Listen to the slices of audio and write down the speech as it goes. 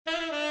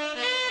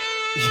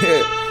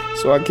Yeah,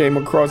 so I came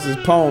across this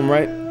poem,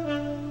 right?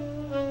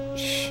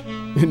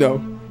 You know,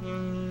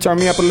 turn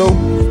me up a little.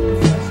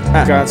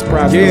 God's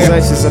prized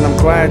possessions, and I'm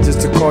glad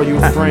just to call you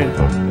a friend.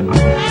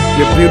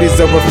 Your beauty's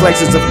the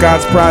reflections of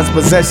God's prized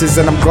possessions,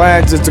 and I'm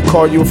glad just to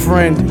call you a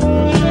friend.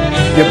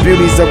 Your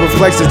beauty's the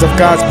reflections of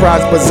God's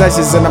prized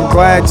possessions, and I'm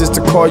glad just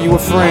to call you a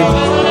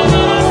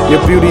friend.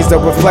 Your beauty's the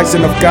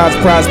reflection of God's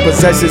prized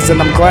possessions,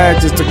 and I'm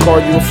glad just to call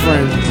you a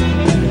friend.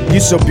 You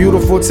so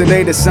beautiful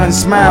today, the sun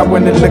smile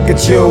when they look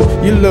at you.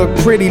 You look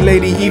pretty,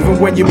 lady, even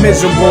when you're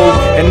miserable.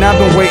 And I've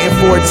been waiting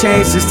for a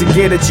chance just to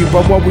get at you,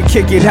 but when we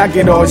kick it, I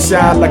get all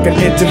shy like an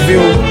interview.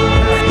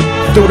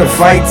 Through the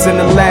fights and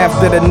the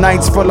laughter, the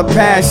nights full of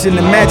passion,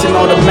 imagine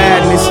all the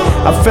madness.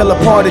 I feel a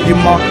part of you,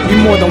 ma.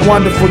 You're more than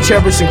wonderful,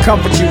 cherish and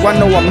comfort you. I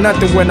know I'm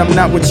nothing when I'm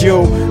not with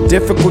you.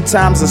 Difficult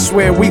times, I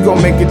swear we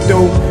gon' make it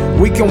through.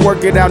 We can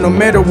work it out no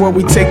matter where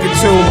we take it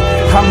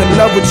to. I'm in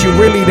love with you,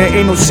 really, there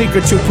ain't no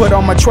secret to. Put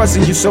all my trust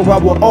in you, so I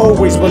will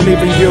always believe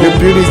in you. Your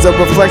beauty's a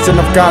reflection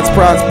of God's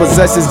prized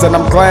possessions, and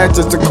I'm glad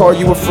just to call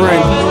you a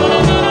friend.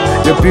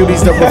 Your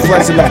beauty's the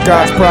reflection of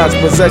God's prized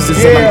possessions,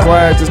 and I'm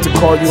glad just to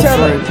call you a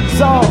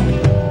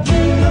friend.